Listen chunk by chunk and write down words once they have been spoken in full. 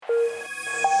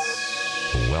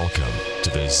welcome to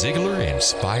the Ziglar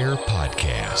Inspire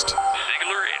Podcast.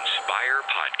 Ziglar Inspire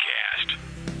Podcast.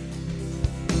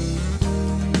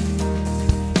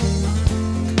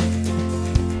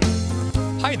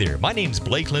 Hi there, my name's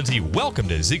Blake Lindsay. Welcome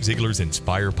to Zig Ziglar's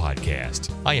Inspire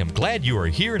Podcast. I am glad you are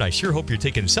here, and I sure hope you're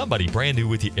taking somebody brand new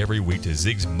with you every week to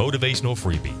Zig's motivational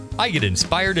freebie. I get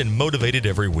inspired and motivated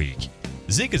every week.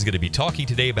 Zig is going to be talking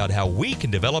today about how we can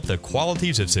develop the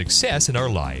qualities of success in our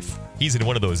life. He's in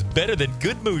one of those better than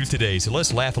good moods today, so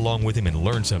let's laugh along with him and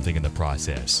learn something in the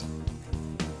process.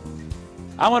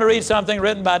 I want to read something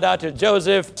written by Dr.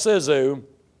 Joseph Sizu,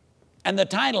 and the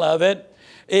title of it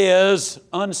is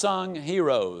Unsung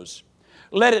Heroes.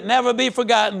 Let it never be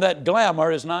forgotten that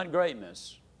glamour is not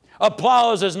greatness.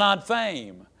 Applause is not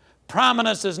fame.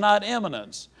 Prominence is not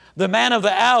eminence. The man of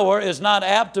the hour is not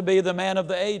apt to be the man of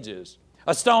the ages.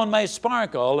 A stone may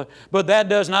sparkle, but that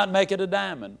does not make it a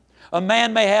diamond. A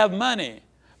man may have money,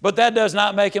 but that does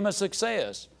not make him a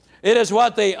success. It is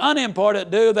what the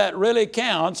unimportant do that really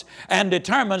counts and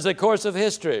determines the course of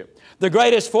history. The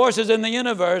greatest forces in the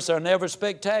universe are never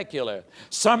spectacular.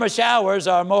 Summer showers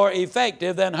are more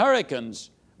effective than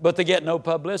hurricanes, but they get no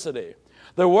publicity.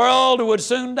 The world would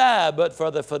soon die, but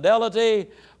for the fidelity,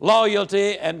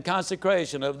 loyalty, and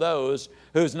consecration of those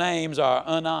whose names are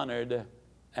unhonored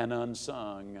and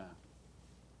unsung.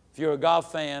 If you're a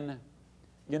golf fan,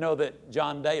 you know that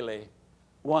John Daly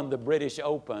won the British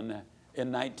Open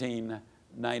in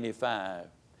 1995.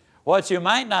 What you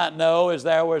might not know is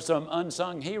there were some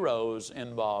unsung heroes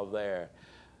involved there.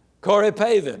 Corey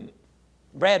Pavin,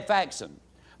 Brad Faxon,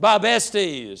 Bob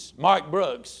Estes, Mark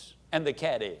Brooks, and the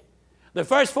caddy. The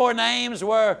first four names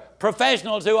were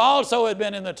professionals who also had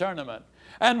been in the tournament.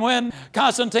 And when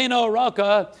Costantino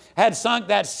Rocca had sunk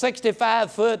that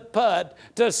 65-foot putt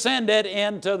to send it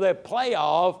into the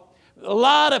playoff, a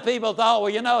lot of people thought, well,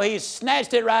 you know, he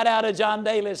snatched it right out of John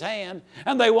Daly's hand,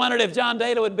 and they wondered if John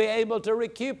Daly would be able to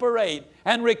recuperate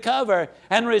and recover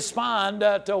and respond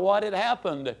to what had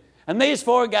happened. And these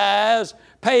four guys,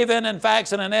 Pavin and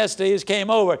Faxon and Estes,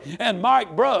 came over, and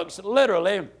Mark Brooks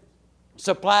literally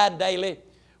supplied Daly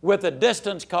with a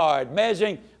distance card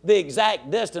measuring the exact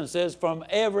distances from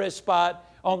every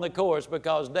spot on the course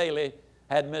because Daly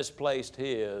had misplaced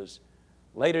his.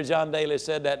 Later, John Daly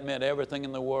said that meant everything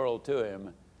in the world to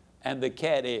him. And the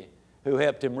caddy who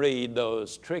helped him read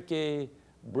those tricky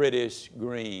British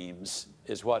greens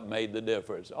is what made the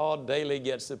difference. Oh, Daly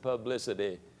gets the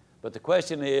publicity. But the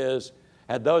question is,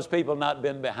 had those people not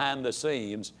been behind the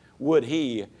scenes, would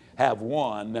he have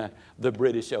won the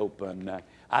British Open?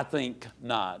 I think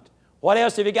not. What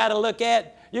else have you got to look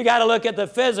at? You got to look at the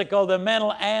physical, the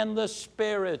mental, and the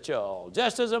spiritual.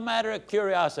 Just as a matter of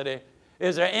curiosity,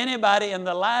 is there anybody in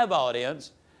the live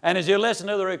audience, and as you listen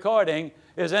to the recording,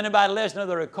 is anybody listening to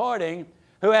the recording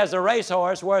who has a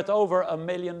racehorse worth over $1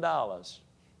 million?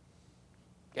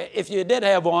 If you did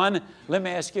have one, let me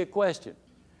ask you a question.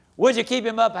 Would you keep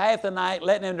him up half the night,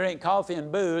 letting him drink coffee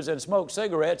and booze and smoke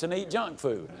cigarettes and eat junk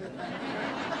food?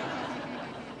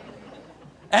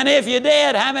 And if you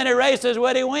did, how many races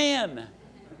would he win?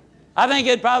 I think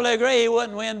you'd probably agree he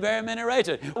wouldn't win very many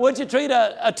races. Would you treat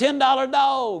a $10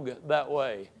 dog that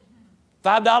way?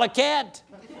 $5 cat?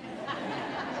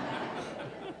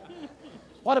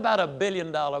 What about a $1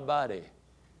 billion body?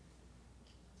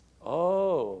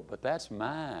 Oh, but that's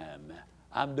mine.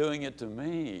 I'm doing it to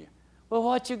me. Well,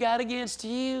 what you got against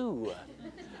you?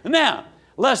 Now,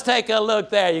 let's take a look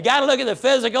there. You got to look at the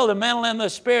physical, the mental, and the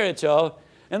spiritual.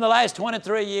 In the last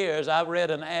 23 years, I've read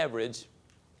an average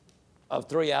of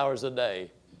 3 hours a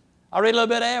day. I read a little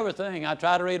bit of everything. I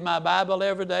try to read my Bible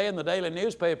every day and the daily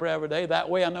newspaper every day. That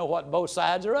way I know what both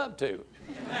sides are up to.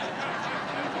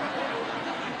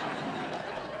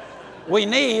 We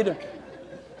need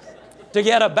to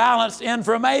get a balanced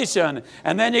information.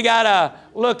 And then you got to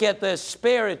look at the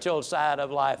spiritual side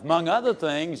of life. Among other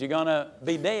things, you're going to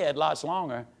be dead lots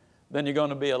longer than you're going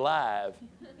to be alive.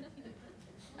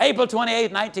 April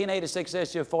 28, 1986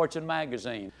 issue of Fortune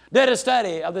magazine did a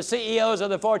study of the CEOs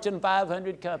of the Fortune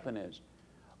 500 companies.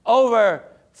 Over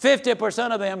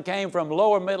 50% of them came from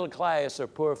lower middle class or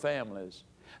poor families.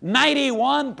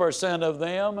 91% of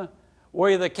them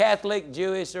were either Catholic,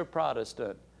 Jewish, or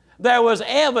Protestant. There was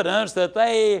evidence that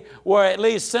they were at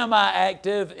least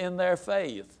semi-active in their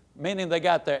faith, meaning they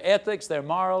got their ethics, their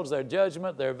morals, their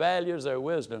judgment, their values, their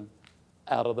wisdom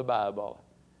out of the Bible.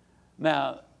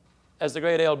 Now, as the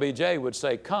great LBJ would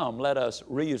say, come, let us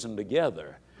reason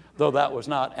together, though that was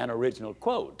not an original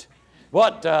quote.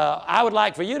 What I would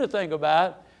like for you to think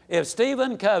about, if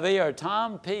Stephen Covey or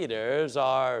Tom Peters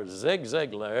or Zig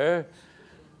Ziglar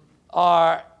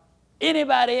or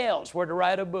anybody else were to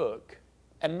write a book,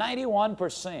 And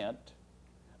 91%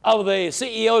 of the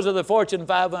CEOs of the Fortune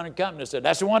 500 companies said,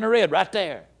 that's the one I read right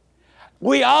there.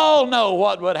 We all know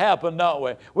what would happen, don't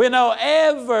we? We know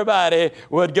everybody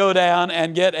would go down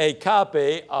and get a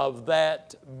copy of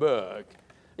that book.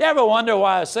 You ever wonder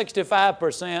why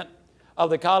 65%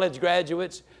 of the college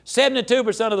graduates,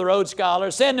 72% of the Rhodes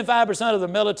Scholars, 75% of the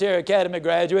military academy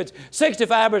graduates,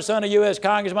 65% of U.S.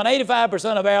 congressmen,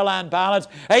 85% of airline pilots,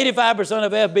 85%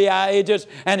 of FBI agents,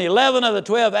 and 11 of the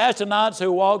 12 astronauts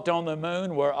who walked on the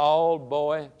moon were all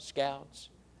Boy Scouts?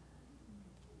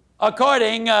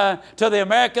 According to the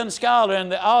American Scholar in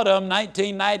the autumn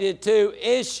 1992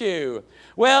 issue.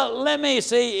 Well, let me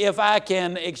see if I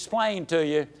can explain to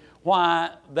you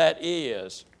why that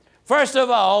is. First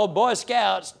of all, Boy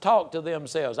Scouts talk to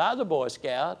themselves. I was a Boy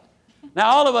Scout. Now,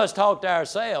 all of us talk to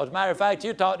ourselves. Matter of fact,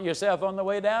 you talk to yourself on the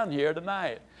way down here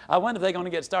tonight. I wonder if they're going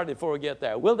to get started before we get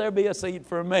there. Will there be a seat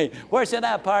for me? Where should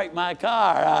I park my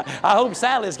car? I hope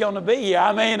Sally's going to be here.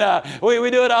 I mean,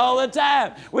 we do it all the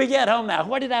time. We get home now.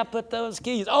 Where did I put those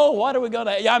keys? Oh, what are we going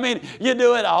to... I mean, you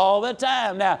do it all the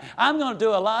time. Now, I'm going to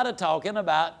do a lot of talking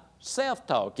about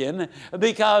self-talking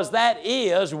because that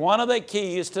is one of the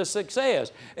keys to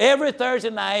success. Every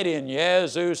Thursday night in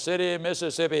Yazoo City,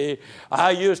 Mississippi,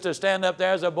 I used to stand up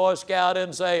there as a Boy Scout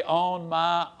and say, on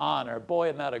my honor. Boy,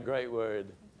 isn't that a great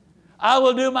word? I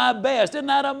will do my best. Isn't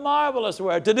that a marvelous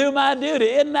word? To do my duty.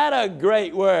 Isn't that a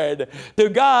great word? To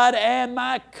God and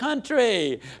my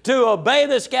country. To obey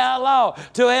the Scout law.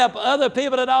 To help other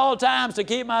people at all times. To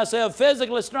keep myself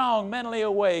physically strong, mentally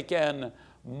awake, and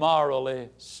morally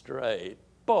straight.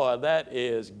 Boy, that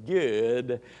is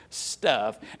good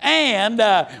stuff. And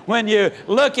when you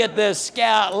look at this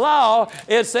Scout law,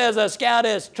 it says a Scout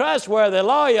is trustworthy,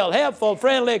 loyal, helpful,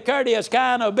 friendly, courteous,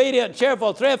 kind, obedient,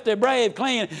 cheerful, thrifty, brave,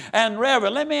 clean, and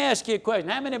reverent. Let me ask you a question.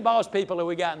 How many boss people have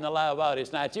we got in the live audience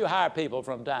tonight? You hire people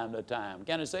from time to time.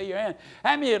 Can I see your hand?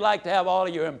 How many of you'd like to have all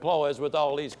of your employees with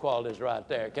all these qualities right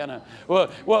there?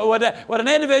 Would an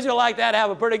individual like that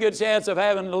have a pretty good chance of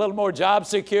having a little more job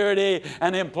security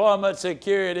and employment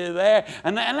security there?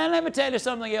 And let me tell you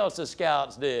something else the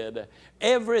Scouts did.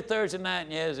 Every Thursday night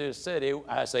in Yazoo City,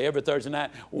 I say every Thursday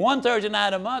night, one Thursday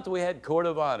night a month we had Court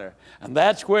of Honor. And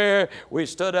that's where we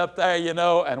stood up there, you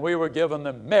know, and we were given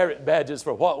the merit badges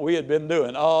for what we had been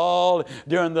doing all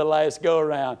during the last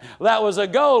go-around. That was a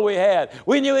goal we had.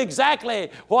 We knew exactly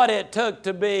what it took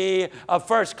to be a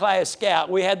first-class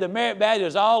Scout. We had the merit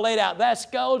badges all laid out. That's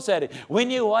goal setting. We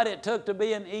knew what it took to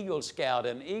be an Eagle Scout.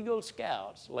 And Eagle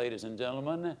Scouts, ladies and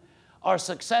gentlemen, are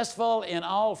successful in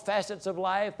all facets of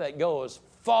life that goes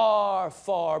far,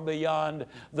 far beyond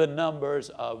the numbers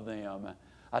of them.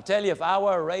 I tell you, if I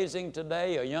were raising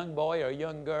today a young boy or a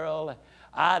young girl,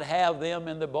 I'd have them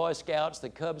in the Boy Scouts, the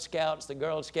Cub Scouts, the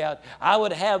Girl Scouts. I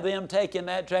would have them taking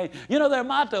that training. You know, their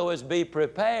motto is be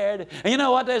prepared. And you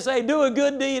know what they say? Do a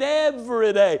good deed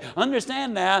every day.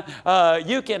 Understand now,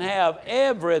 you can have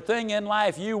everything in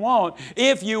life you want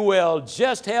if you will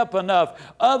just help enough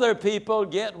other people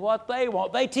get what they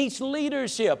want. They teach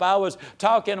leadership. I was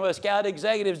talking with Scout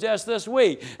executives just this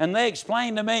week, and they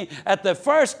explained to me at the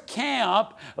first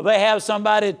camp, they have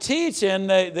somebody teaching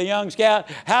the young Scout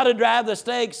how to drive the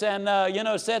stakes and,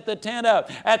 set the tent up.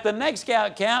 At the next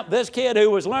Scout camp, this kid who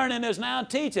was learning is now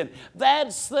teaching.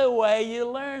 That's the way you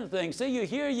learn things. See, you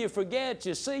hear, you forget,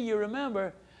 you see, you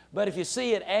remember. But if you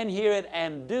see it and hear it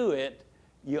and do it,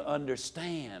 you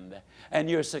understand and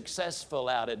you're successful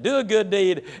at it. Do a good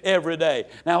deed every day.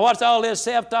 Now, what's all this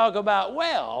self-talk about?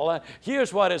 Well,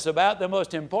 here's what it's about. The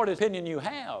most important opinion you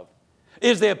have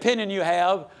is the opinion you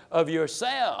have of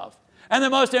yourself. And the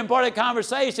most important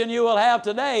conversation you will have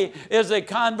today is the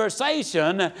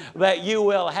conversation that you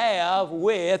will have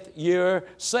with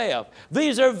yourself.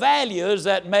 These are values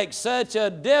that make such a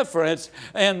difference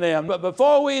in them. But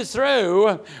before we're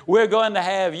through, we're going to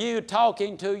have you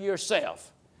talking to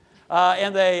yourself.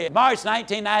 In the March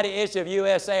 1990 issue of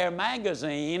U.S. Air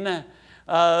magazine,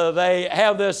 they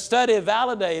have this study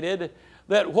validated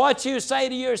that what you say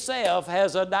to yourself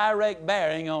has a direct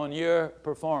bearing on your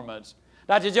performance.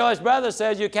 Dr. Joyce Brothers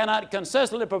says you cannot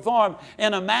consistently perform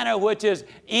in a manner which is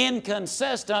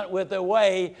inconsistent with the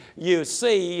way you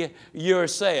see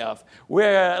yourself.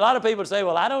 Where a lot of people say,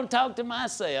 well, I don't talk to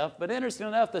myself, but interesting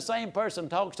enough, the same person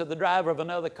talks to the driver of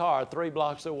another car 3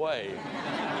 blocks away.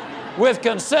 With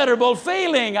considerable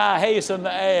feeling, I hasten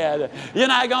to add. You're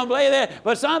not going to believe it,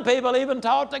 but some people even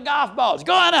talk to golf balls.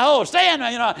 Go in the hole, stay in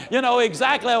there. You know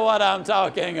exactly what I'm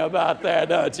talking about there,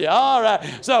 don't you? All right,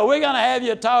 so we're going to have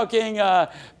you talking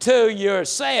to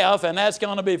yourself, and that's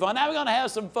going to be fun. Now we're going to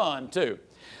have some fun, too.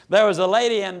 There was a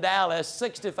lady in Dallas,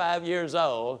 65 years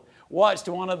old, watched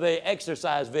one of the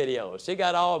exercise videos. She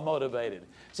got all motivated.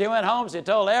 She went home, she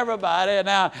told everybody,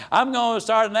 now I'm going to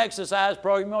start an exercise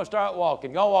program. I'm going to start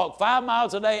walking. Going to walk 5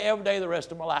 miles a day every day the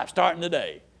rest of my life, starting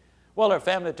today. Well, her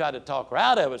family tried to talk her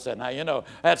out of it, said, now, you know,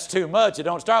 that's too much. You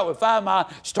don't start with 5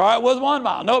 miles, start with 1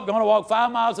 mile. Nope, going to walk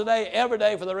 5 miles a day every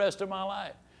day for the rest of my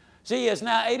life. She is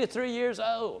now 83 years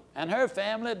old, and her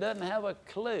family doesn't have a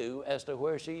clue as to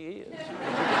where she is.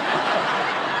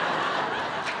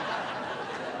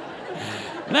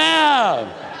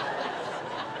 Now,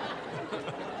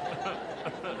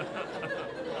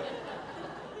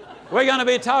 we're going to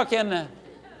be talking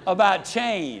about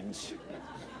change.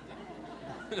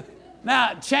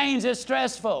 Now, change is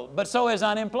stressful, but so is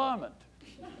unemployment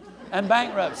and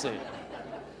bankruptcy.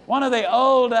 One of the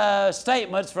old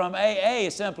statements from AA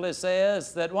simply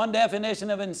says that one definition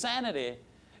of insanity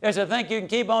is to think you can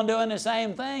keep on doing the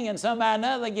same thing and somehow or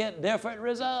another get different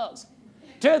results.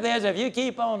 Truth is, if you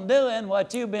keep on doing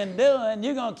what you've been doing,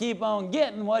 you're going to keep on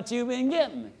getting what you've been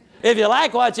getting. If you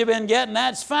like what you've been getting,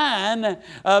 that's fine.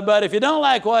 But if you don't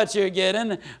like what you're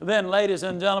getting, then, ladies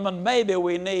and gentlemen, maybe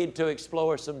we need to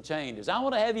explore some changes. I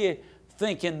want to have you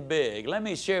thinking big. Let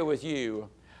me share with you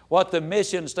what the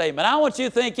mission statement. I want you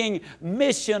thinking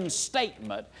mission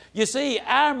statement. You see,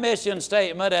 our mission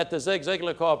statement at the Zig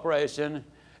Ziglar Corporation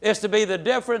is to be the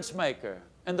difference maker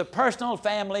in the personal,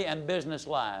 family, and business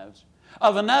lives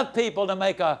of enough people to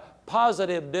make a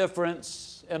positive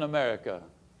difference in America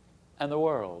and the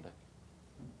world.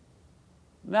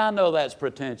 Now, I know that's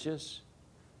pretentious,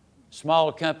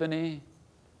 small company,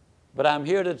 but I'm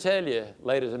here to tell you,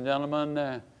 ladies and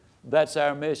gentlemen, that's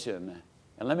our mission.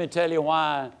 And let me tell you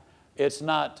why it's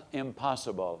not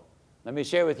impossible. Let me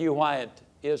share with you why it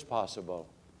is possible.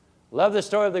 Love the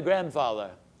story of the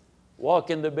grandfather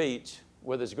walking the beach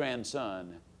with his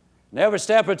grandson. And every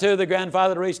step or two, the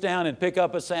grandfather would reach down and pick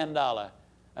up a sand dollar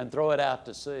and throw it out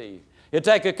to sea. He'd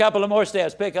take a couple of more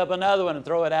steps, pick up another one and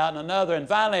throw it out and another. And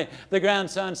finally, the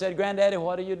grandson said, "Granddaddy,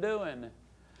 what are you doing?"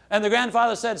 And the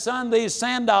grandfather said, "Son, these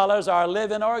sand dollars are a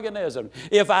living organism.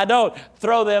 If I don't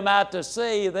throw them out to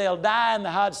sea, they'll die in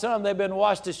the hot sun. They've been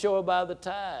washed ashore by the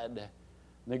tide."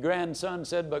 And the grandson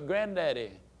said, "But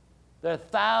Granddaddy, there are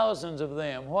thousands of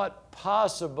them. What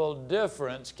possible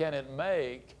difference can it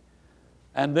make?"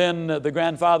 And then the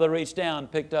grandfather reached down,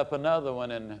 picked up another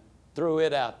one and threw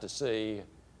it out to sea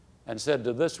and said,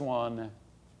 "To this one,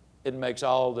 it makes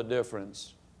all the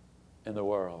difference in the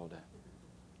world."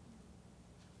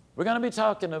 We're going to be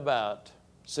talking about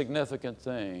significant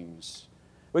things.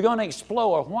 We're going to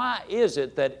explore why is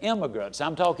it that immigrants,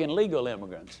 I'm talking legal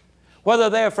immigrants, whether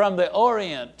they're from the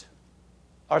Orient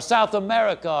or South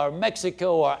America or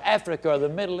Mexico or Africa or the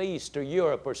Middle East or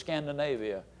Europe or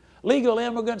Scandinavia, legal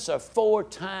immigrants are 4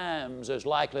 times as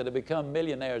likely to become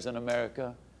millionaires in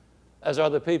America as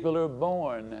are the people who are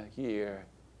born here.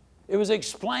 It was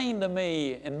explained to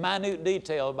me in minute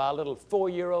detail by a little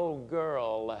 4-year-old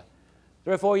girl.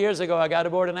 3 or 4 years ago, I got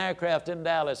aboard an aircraft in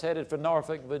Dallas, headed for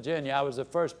Norfolk, Virginia. I was the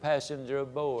first passenger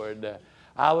aboard.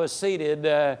 I was seated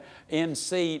in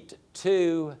seat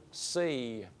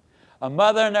 2C. A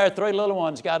mother and their 3 little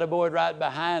ones got aboard right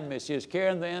behind me. She was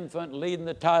carrying the infant, leading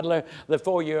the toddler. The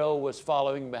 4-year-old was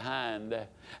following behind.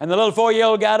 And the little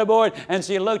 4-year-old got aboard, and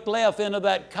she looked left into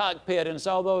that cockpit and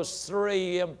saw those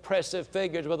 3 impressive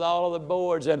figures with all of the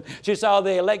boards. And she saw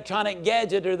the electronic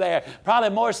gadgetry there, probably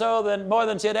more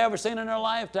than she had ever seen in her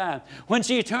lifetime. When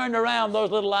she turned around, those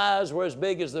little eyes were as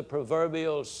big as the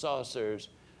proverbial saucers.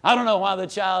 I don't know why the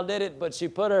child did it, but she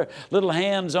put her little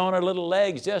hands on her little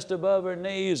legs just above her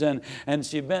knees, and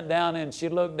she bent down and she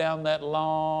looked down that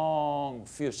long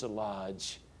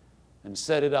fuselage and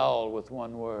said it all with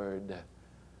one word: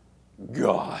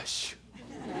 gosh.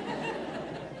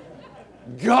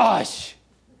 Gosh.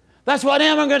 That's what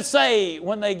immigrants say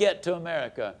when they get to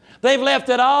America. They've left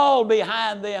it all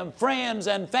behind them: friends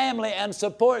and family and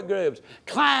support groups,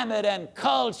 climate and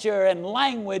culture and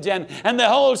language and the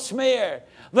whole smear.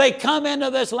 They come into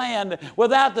this land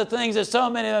without the things that so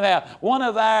many of them have. One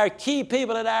of our key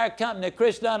people at our company,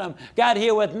 Chris Dunham, got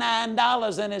here with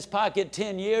 $9 in his pocket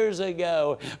 10 years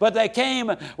ago. But they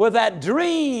came with that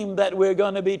dream that we're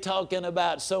going to be talking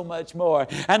about so much more.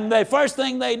 And the first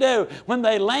thing they do when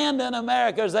they land in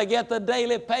America is they get the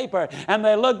daily paper and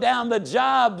they look down the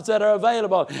jobs that are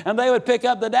available. And they would pick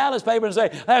up the Dallas paper and say,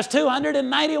 "There's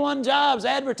 291 jobs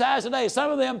advertised today,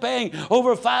 some of them paying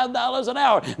over $5 an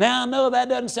hour." Now, I know that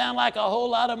doesn't doesn't sound like a whole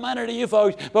lot of money to you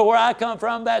folks, but where I come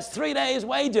from, that's 3 days'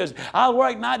 wages. I'll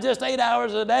work not just 8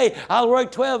 hours a day, I'll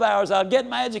work 12 hours. I'll get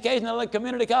my education at a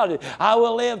community college. I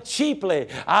will live cheaply.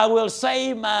 I will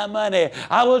save my money.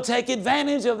 I will take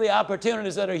advantage of the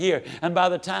opportunities that are here. And by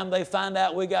the time they find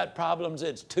out we got problems,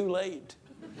 it's too late.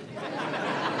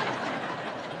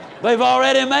 They've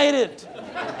already made it.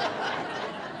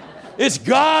 It's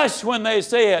gosh when they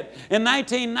see it. In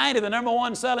 1990, the number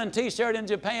one selling T-shirt in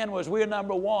Japan was We're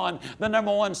Number One. The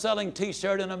number one selling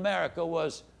T-shirt in America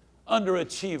was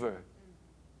Underachiever,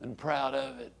 and proud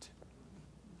of it.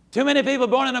 Too many people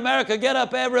born in America get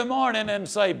up every morning and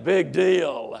say, big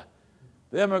deal.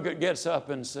 The immigrant gets up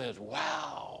and says,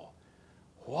 wow,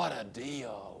 what a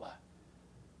deal.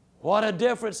 What a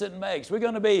difference it makes. We're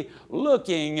going to be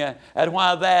looking at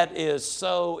why that is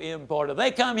so important.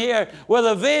 They come here with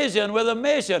a vision, with a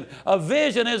mission. A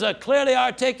vision is a clearly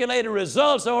articulated,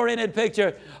 results-oriented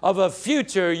picture of a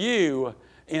future you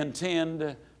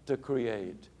intend to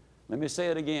create. Let me say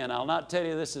it again. I'll not tell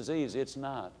you this is easy. It's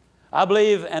not. I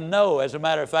believe and know, as a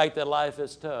matter of fact, that life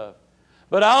is tough.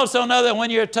 But I also know that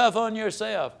when you're tough on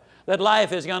yourself, that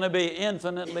life is going to be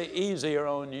infinitely easier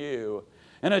on you.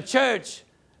 In a church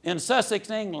in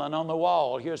Sussex, England, on the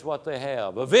wall, here's what they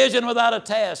have. A vision without a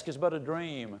task is but a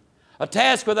dream. A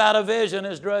task without a vision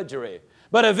is drudgery.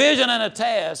 But a vision and a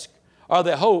task are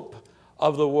the hope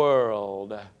of the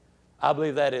world. I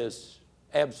believe that is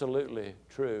absolutely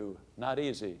true. Not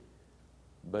easy,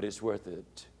 but it's worth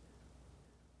it.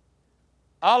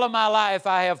 All of my life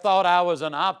I have thought I was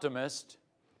an optimist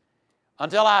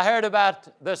until I heard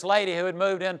about this lady who had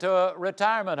moved into a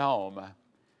retirement home.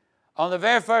 On the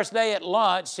very first day at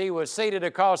lunch, she was seated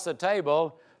across the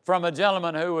table from a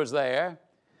gentleman who was there.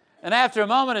 And after a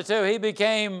moment or two, he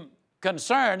became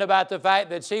concerned about the fact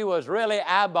that she was really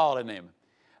eyeballing him.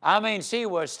 I mean, she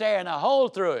was staring a hole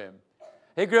through him.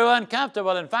 He grew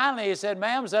uncomfortable, and finally he said,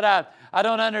 ma'am, said, I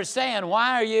don't understand.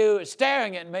 Why are you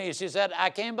staring at me? She said, I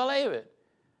can't believe it.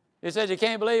 He said, you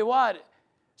can't believe what?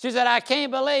 She said, I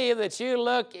can't believe that you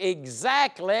look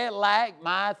exactly like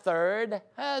my third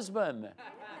husband.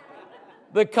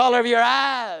 The color of your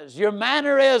eyes, your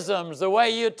mannerisms, the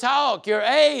way you talk, your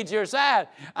age, your size.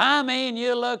 I mean,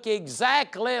 you look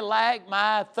exactly like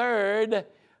my third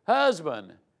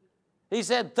husband. He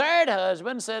said, third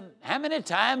husband? Said, how many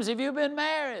times have you been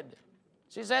married?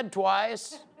 She said,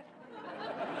 twice.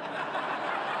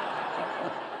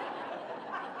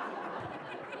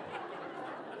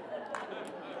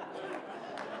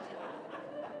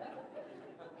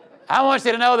 I want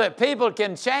you to know that people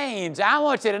can change. I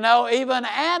want you to know even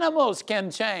animals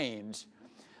can change.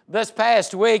 This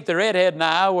past week, the redhead and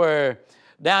I were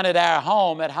down at our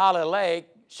home at Holly Lake,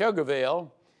 Sugarville.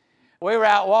 We were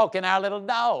out walking our little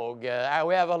dog. We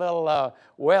have a little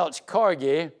Welsh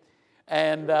Corgi,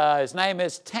 and his name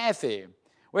is Taffy.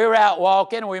 We were out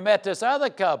walking, and we met this other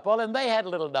couple, and they had a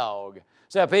little dog.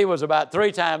 Except he was about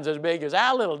 3 times as big as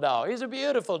our little dog. He's a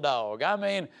beautiful dog. I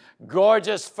mean,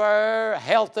 gorgeous fur,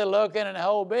 healthy looking, and the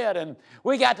whole bit. And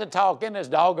we got to talking, as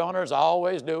dog owners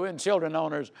always do, and children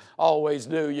owners always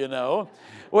do, you know.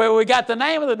 We got the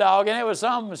name of the dog, and it was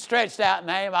some stretched out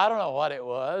name. I don't know what it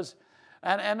was.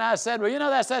 And I said, well, you know,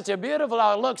 that's such a beautiful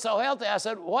dog. It looks so healthy. I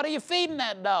said, what are you feeding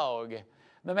that dog?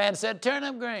 The man said,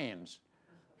 turnip greens.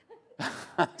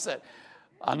 I said,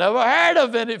 I never heard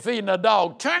of it feeding a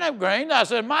dog turnip greens. I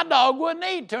said, my dog wouldn't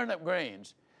eat turnip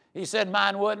greens. He said,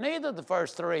 mine wouldn't either the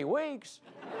first 3 weeks.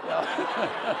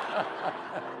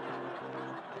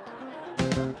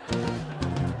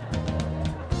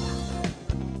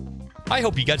 I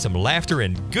hope you got some laughter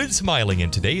and good smiling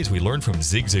in today as we learn from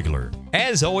Zig Ziglar.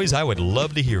 As always, I would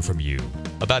love to hear from you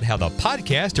about how the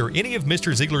podcast or any of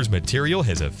Mr. Ziglar's material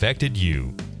has affected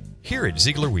you. Here at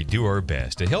Ziglar, we do our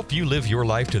best to help you live your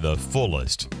life to the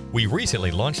fullest. We recently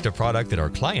launched a product that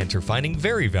our clients are finding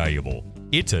very valuable.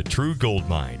 It's a true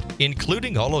goldmine,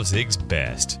 including all of Zig's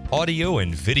best audio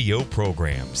and video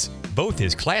programs, both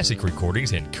his classic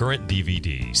recordings and current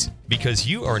DVDs. Because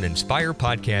you are an Inspire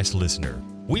podcast listener,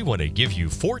 we want to give you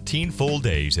 14 full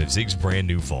days of Zig's brand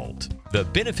new vault. The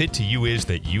benefit to you is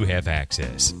that you have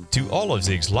access to all of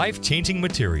Zig's life-changing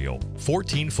material,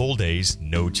 14 full days,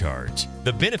 no charge.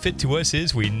 The benefit to us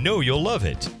is we know you'll love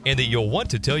it and that you'll want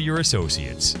to tell your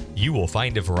associates. You will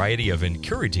find a variety of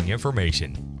encouraging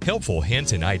information, helpful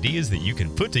hints and ideas that you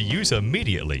can put to use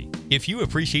immediately. If you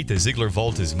appreciate the Ziglar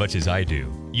Vault as much as I do,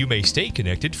 you may stay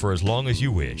connected for as long as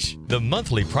you wish. The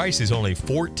monthly price is only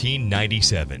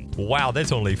 $14.97. Wow,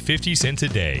 that's only 50 cents a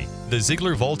day. The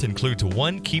Ziglar Vault includes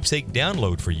one keepsake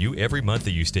download for you every month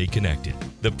that you stay connected.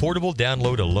 The portable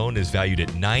download alone is valued at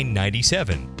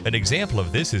 $9.97. An example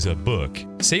of this is a book,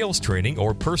 sales training,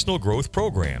 or personal growth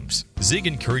programs. Zig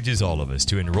encourages all of us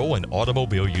to enroll in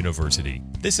Automobile University.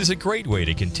 This is a great way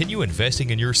to continue investing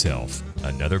in yourself.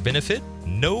 Another benefit?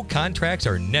 No contracts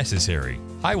are necessary.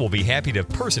 I will be happy to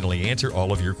personally answer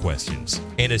all of your questions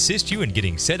and assist you in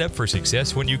getting set up for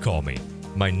success when you call me.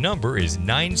 My number is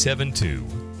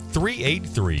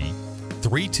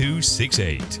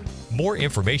 972-383-3268. More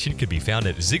information can be found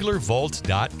at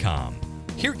ZiglarVault.com.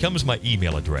 Here comes my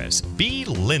email address,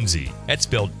 blindsay, that's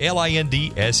spelled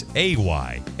Lindsay,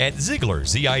 at Ziglar,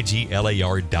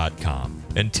 ZIGLAR.com.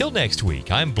 Until next week,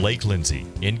 I'm Blake Lindsay,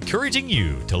 encouraging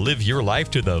you to live your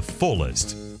life to the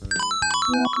fullest.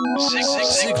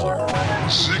 Ziglar.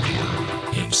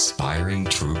 Inspiring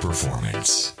true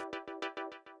performance.